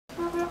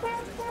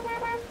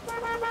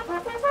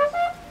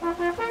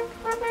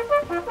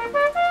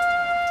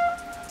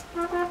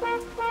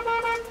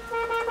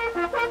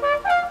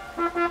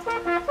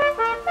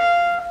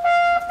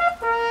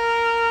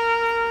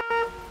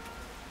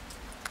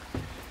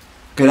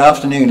Good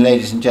afternoon,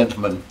 ladies and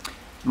gentlemen.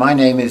 My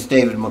name is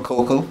David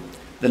McCorkle,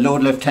 the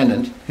Lord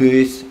Lieutenant, who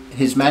is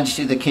His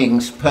Majesty the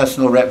King's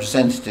personal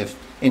representative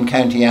in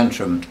County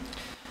Antrim.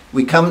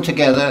 We come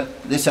together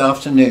this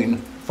afternoon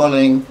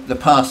following the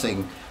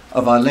passing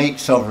of our late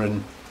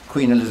Sovereign,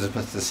 Queen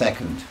Elizabeth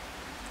II.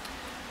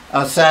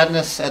 Our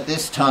sadness at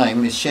this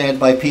time is shared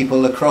by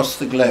people across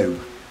the globe,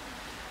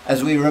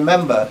 as we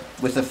remember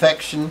with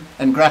affection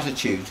and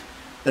gratitude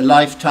the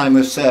lifetime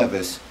of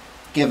service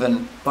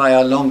given by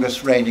our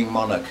longest reigning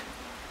monarch.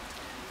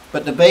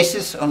 But the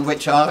basis on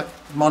which our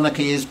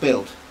monarchy is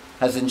built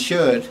has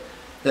ensured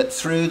that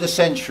through the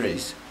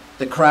centuries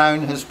the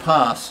crown has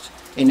passed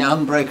in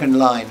unbroken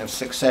line of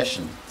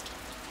succession.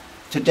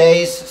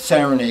 Today's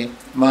ceremony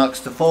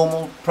marks the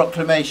formal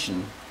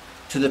proclamation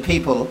to the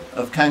people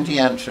of County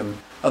Antrim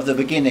of the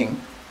beginning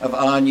of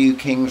our new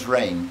King's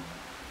reign.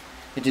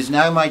 It is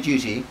now my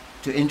duty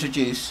to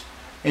introduce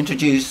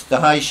the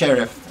High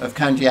Sheriff of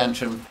County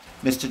Antrim,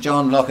 Mr.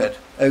 John Lockett,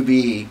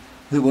 OBE,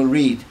 who will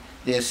read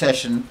the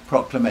Accession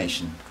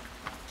Proclamation.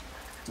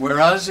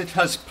 Whereas it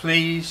has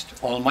pleased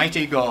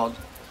Almighty God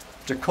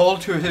to call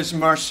to His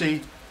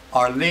mercy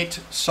our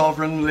late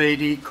Sovereign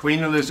Lady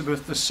Queen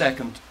Elizabeth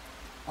II,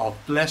 of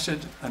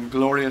blessed and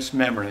glorious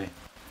memory,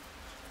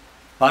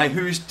 by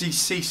whose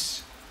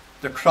decease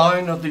the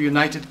crown of the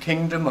United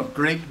Kingdom of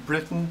Great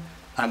Britain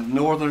and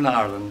Northern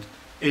Ireland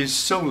is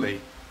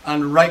solely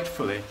and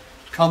rightfully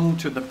come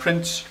to the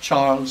Prince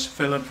Charles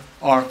Philip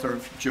Arthur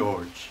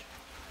George.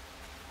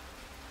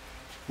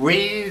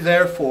 We,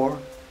 therefore,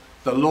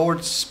 the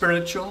Lords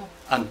spiritual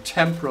and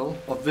temporal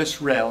of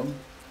this realm,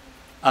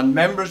 and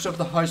members of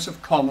the House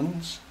of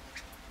Commons,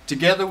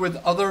 together with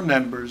other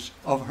members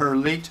of Her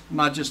late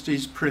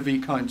Majesty's Privy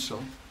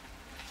Council,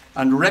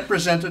 and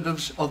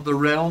representatives of the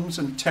realms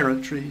and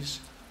territories,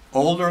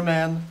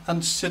 aldermen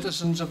and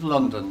citizens of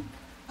London,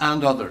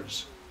 and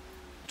others,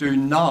 do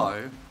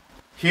now,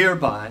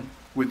 hereby,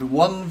 with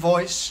one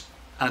voice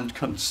and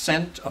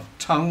consent of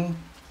tongue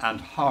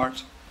and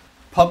heart,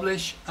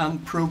 publish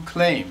and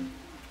proclaim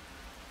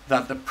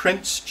that the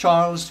Prince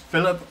Charles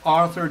Philip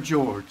Arthur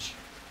George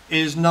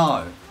is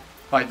now,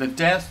 by the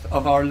death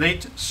of our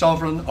late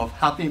Sovereign of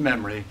happy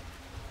memory,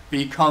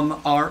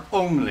 become our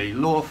only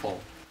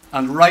lawful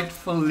and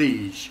rightful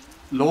liege,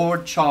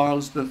 Lord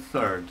Charles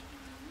III,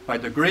 by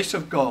the grace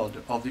of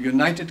God of the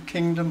United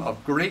Kingdom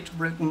of Great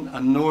Britain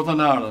and Northern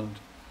Ireland,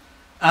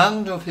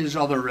 and of his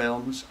other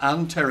realms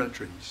and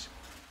territories,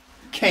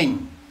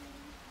 King,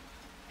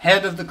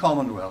 Head of the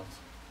Commonwealth,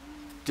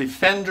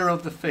 Defender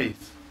of the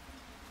Faith,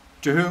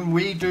 to whom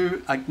we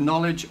do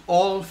acknowledge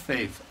all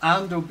faith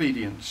and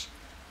obedience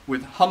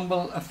with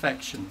humble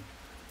affection,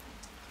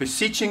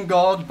 beseeching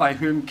God, by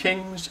whom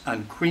kings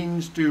and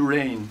queens do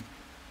reign,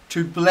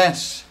 to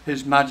bless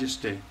His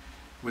Majesty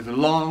with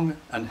long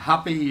and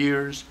happy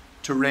years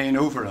to reign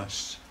over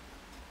us.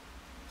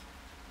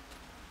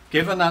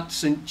 Given at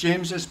St.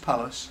 James's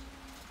Palace,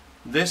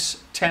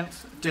 this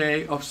 10th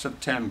day of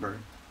September,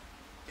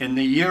 in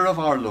the year of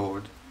our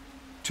Lord,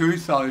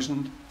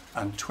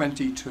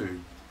 2022.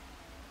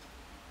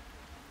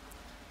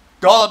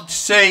 God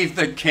save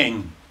the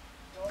King!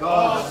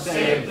 God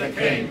save the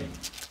King!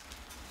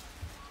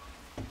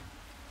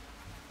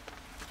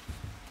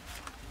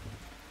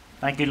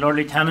 Thank you, Lord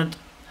Lieutenant,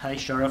 High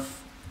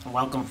Sheriff, and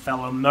welcome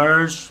fellow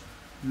mayors,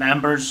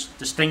 members,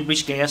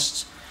 distinguished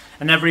guests,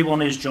 and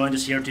everyone who's joined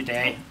us here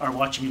today or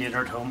watching later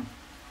at home.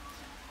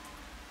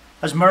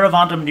 As Mayor of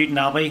Antrim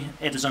Newtownabbey,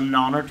 it is an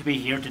honour to be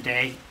here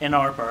today in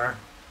our burgh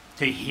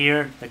to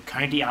hear the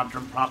County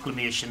Antrim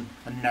Proclamation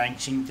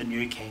announcing the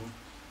new King.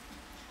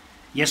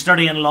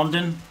 Yesterday in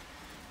London,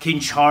 King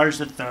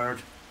Charles III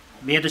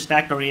made his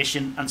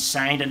declaration and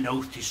signed an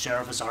oath to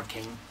serve as our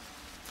King.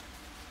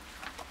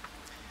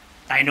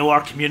 I know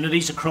our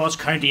communities across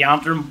County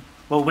Antrim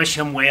will wish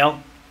him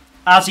well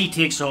as he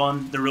takes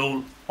on the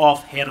role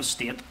of Head of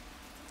State.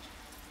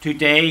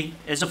 Today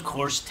is of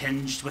course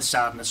tinged with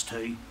sadness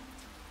too,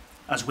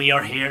 as we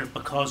are here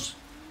because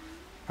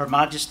Her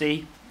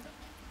Majesty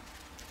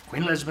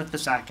Queen Elizabeth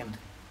II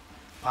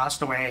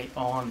passed away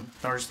on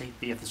Thursday,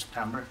 the 8th of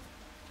September.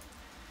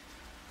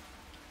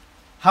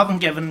 Having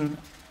given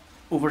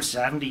over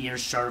 70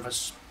 years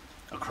service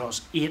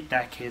across 8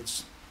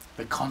 decades,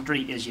 the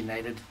country is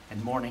united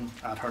in mourning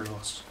at her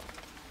loss.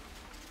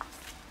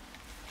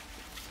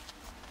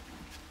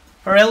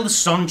 Her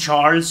eldest son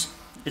Charles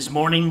is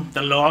mourning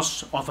the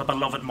loss of a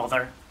beloved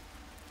mother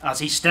as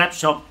he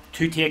steps up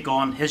to take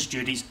on his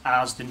duties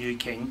as the new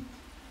King.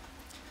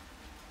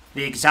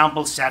 The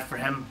example set for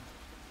him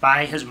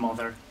by his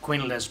mother,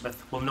 Queen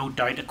Elizabeth, will no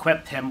doubt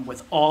equip him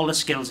with all the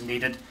skills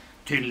needed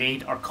to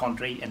lead our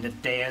country in the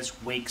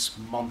days, weeks,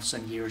 months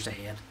and years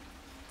ahead.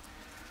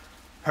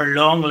 Her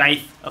long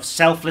life of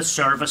selfless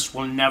service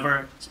will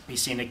never be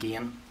seen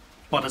again,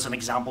 but as an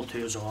example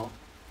to us all.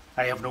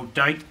 I have no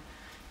doubt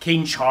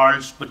King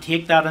Charles would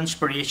take that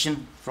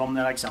inspiration from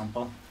that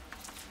example.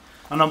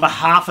 And on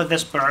behalf of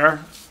this burgh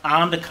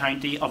and the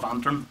county of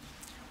Antrim,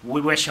 we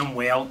wish him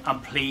well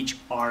and pledge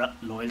our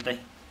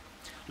loyalty.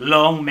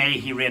 Long may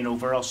he reign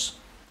over us.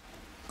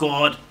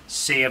 God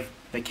save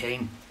the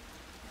King.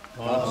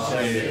 God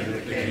save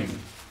the King.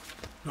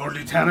 Lord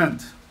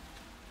Lieutenant,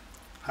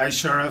 High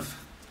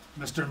Sheriff,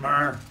 Mr.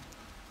 Mayor,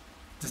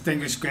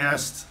 distinguished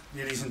guests,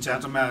 ladies and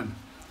gentlemen,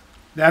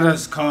 let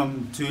us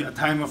come to a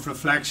time of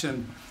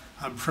reflection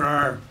and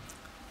prayer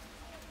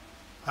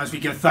as we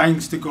give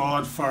thanks to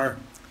God for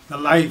the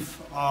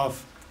life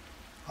of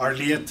our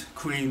late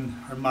Queen,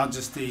 Her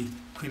Majesty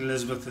Queen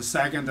Elizabeth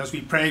II, as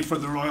we pray for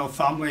the royal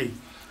family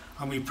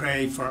and we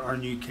pray for our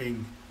new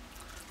King.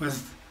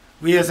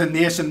 We as a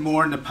nation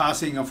mourn the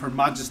passing of Her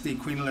Majesty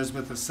Queen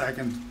Elizabeth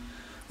II.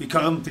 We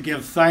come to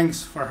give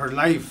thanks for her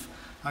life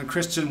and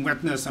Christian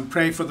witness and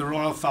pray for the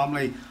royal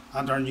family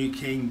and our new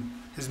King,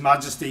 His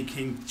Majesty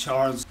King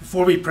Charles.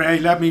 Before we pray,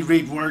 let me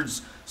read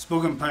words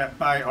spoken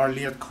by our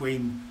late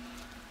Queen.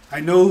 I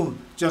know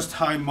just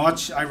how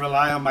much I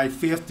rely on my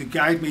faith to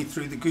guide me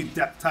through the good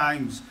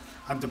times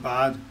and the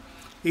bad.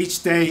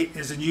 Each day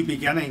is a new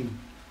beginning.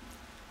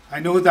 I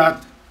know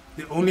that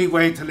the only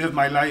way to live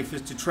my life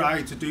is to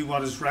try to do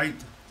what is right,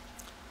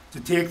 to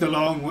take the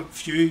long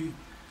view,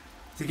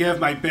 to give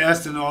my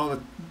best in all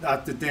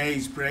that the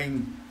days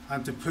bring,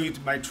 and to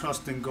put my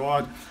trust in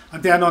God.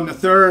 And then on the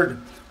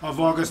 3rd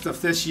of August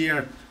of this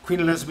year,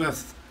 Queen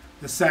Elizabeth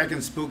II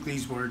spoke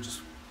these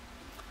words.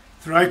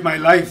 Throughout my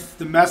life,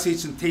 the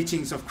message and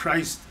teachings of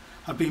Christ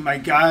have been my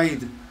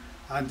guide,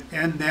 and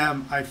in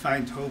them I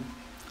find hope.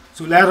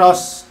 So let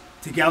us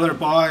together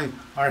bow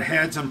our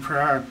heads in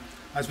prayer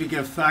as we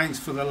give thanks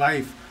for the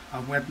life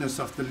and witness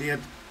of the late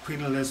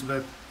Queen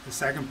Elizabeth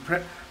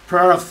II.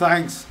 Prayer of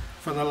thanks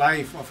for the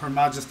life of Her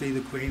Majesty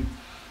the Queen.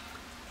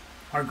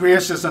 Our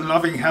gracious and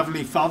loving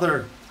Heavenly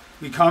Father,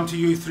 we come to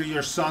you through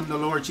your Son, the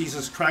Lord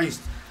Jesus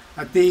Christ,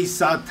 at these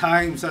sad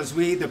times as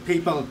we, the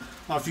people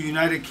of the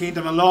United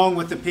Kingdom, along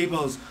with the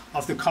peoples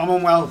of the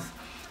Commonwealth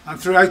and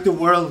throughout the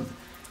world,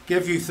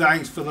 give you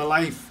thanks for the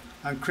life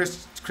and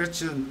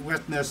Christian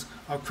witness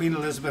of Queen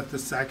Elizabeth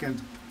II.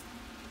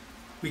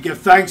 We give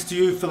thanks to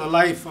you for the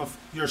life of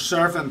your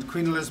servant,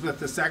 Queen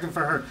Elizabeth II,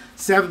 for her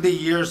 70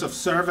 years of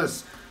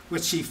service,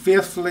 which she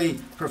faithfully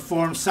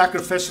performed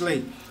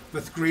sacrificially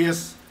with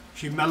grace,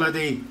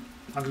 humility,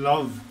 and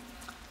love.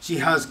 She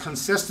has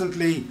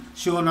consistently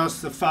shown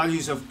us the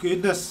values of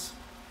goodness,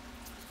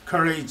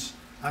 courage,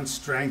 and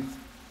strength.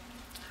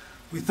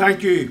 We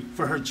thank you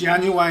for her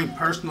genuine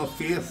personal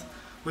faith,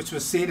 which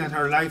was seen in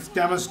her life,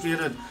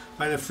 demonstrated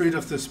by the fruit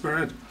of the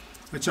Spirit,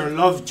 which are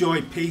love,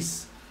 joy,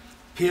 peace,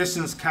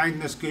 patience,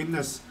 kindness,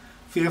 goodness,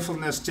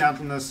 faithfulness,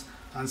 gentleness,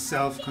 and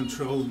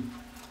self-control.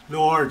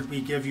 Lord,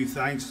 we give you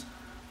thanks.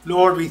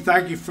 Lord, we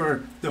thank you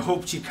for the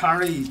hope she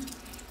carried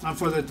and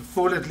for the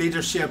devoted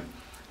leadership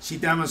she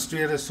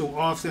demonstrated so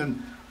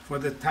often, for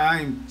the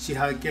time she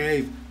had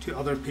gave to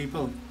other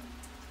people.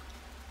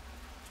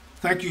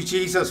 Thank you,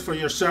 Jesus, for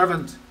your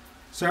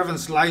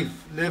servant's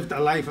life, lived a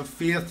life of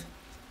faith,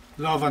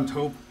 love, and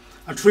hope.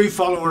 A true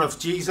follower of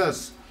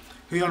Jesus,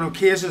 who on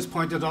occasions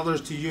pointed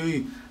others to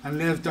you and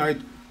lived out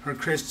her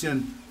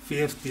Christian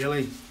faith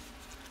daily.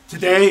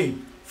 Today,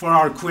 for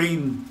our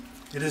Queen,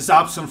 it is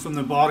absent from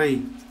the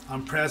body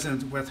and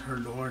present with her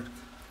Lord.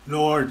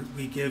 Lord,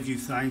 we give you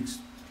thanks.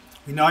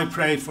 We now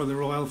pray for the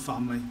royal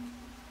family.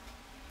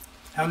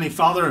 Heavenly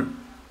Father,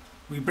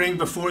 we bring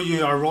before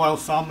you our royal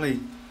family,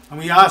 and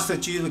we ask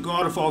that you, the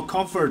God of all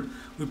comfort,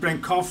 would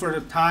bring comfort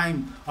at a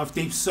time of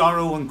deep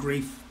sorrow and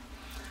grief,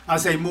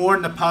 as they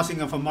mourn the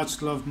passing of a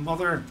much-loved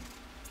mother,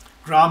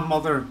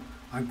 grandmother,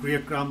 and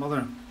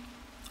great-grandmother.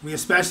 We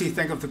especially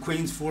think of the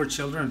Queen's 4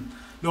 children.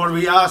 Lord,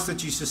 we ask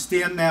that you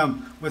sustain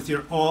them with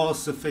your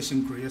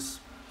all-sufficient grace.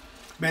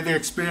 May they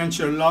experience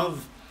your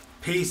love,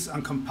 peace,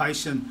 and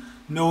compassion,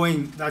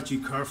 knowing that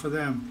you care for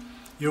them.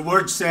 Your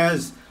word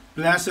says,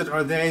 blessed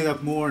are they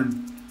that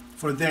mourn,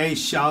 for they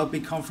shall be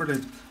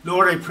comforted.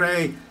 Lord, I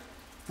pray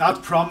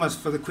that promise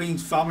for the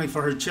Queen's family,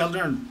 for her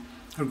children,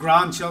 her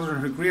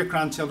grandchildren, her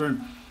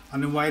great-grandchildren,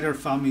 and the wider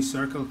family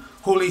circle.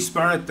 Holy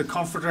Spirit, the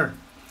Comforter,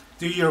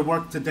 do your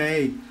work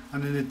today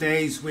and in the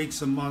days,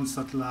 weeks, and months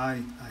that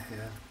lie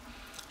ahead.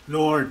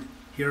 Lord,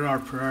 hear our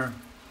prayer.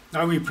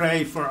 Now we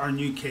pray for our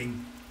new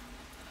King.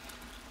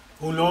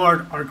 O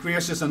Lord, our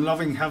gracious and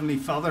loving Heavenly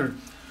Father,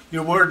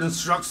 your word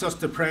instructs us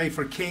to pray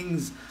for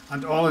kings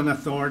and all in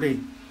authority,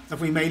 that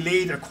we may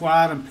lead a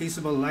quiet and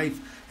peaceable life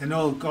in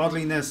all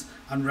godliness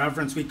and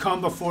reverence. We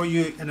come before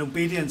you in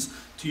obedience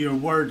to your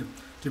word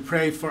to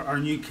pray for our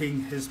new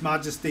King, His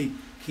Majesty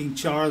King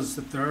Charles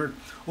III.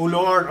 O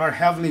Lord, our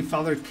Heavenly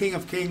Father, King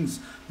of kings,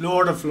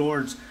 Lord of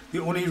lords,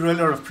 the only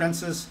ruler of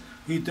princes,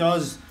 who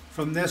does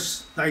from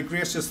this thy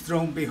gracious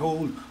throne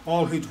behold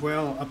all who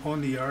dwell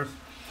upon the earth.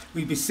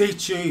 We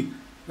beseech you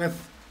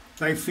with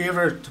thy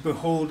favour to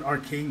behold our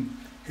King,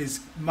 His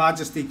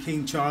Majesty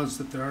King Charles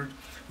III.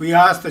 We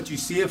ask that you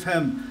save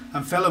him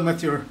and fill him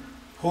with your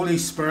Holy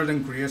Spirit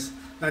and grace,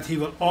 that he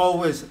will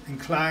always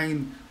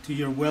incline to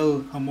your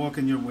will and walk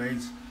in your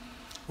ways.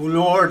 O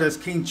Lord, as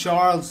King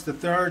Charles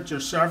III, your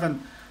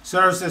servant,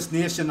 serves this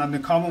nation and the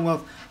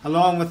Commonwealth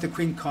along with the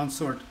Queen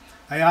Consort,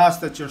 I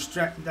ask that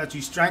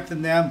you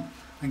strengthen them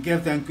and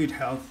give them good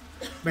health.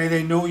 May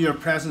they know your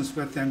presence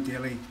with them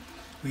daily.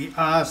 We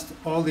ask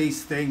all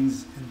these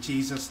things in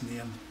Jesus'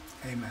 name.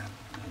 Amen.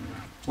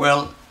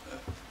 Well,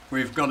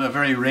 we've got a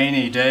very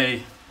rainy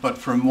day, but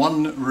from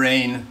one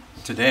rain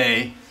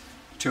today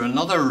to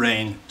another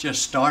rain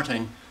just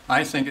starting,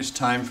 I think it's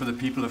time for the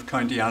people of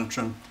County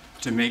Antrim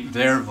to make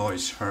their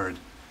voice heard.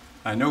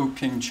 I know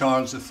King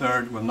Charles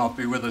III will not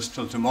be with us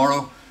till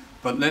tomorrow,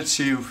 but let's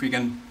see if we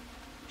can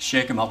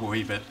shake him up a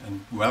wee bit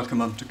and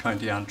welcome him to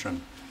County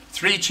Antrim.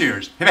 3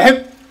 cheers. Hip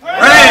hip!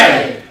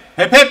 Hooray!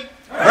 Hip hip!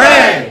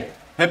 Hooray!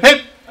 Hip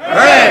hip!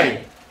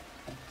 Hooray!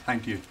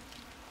 Thank you.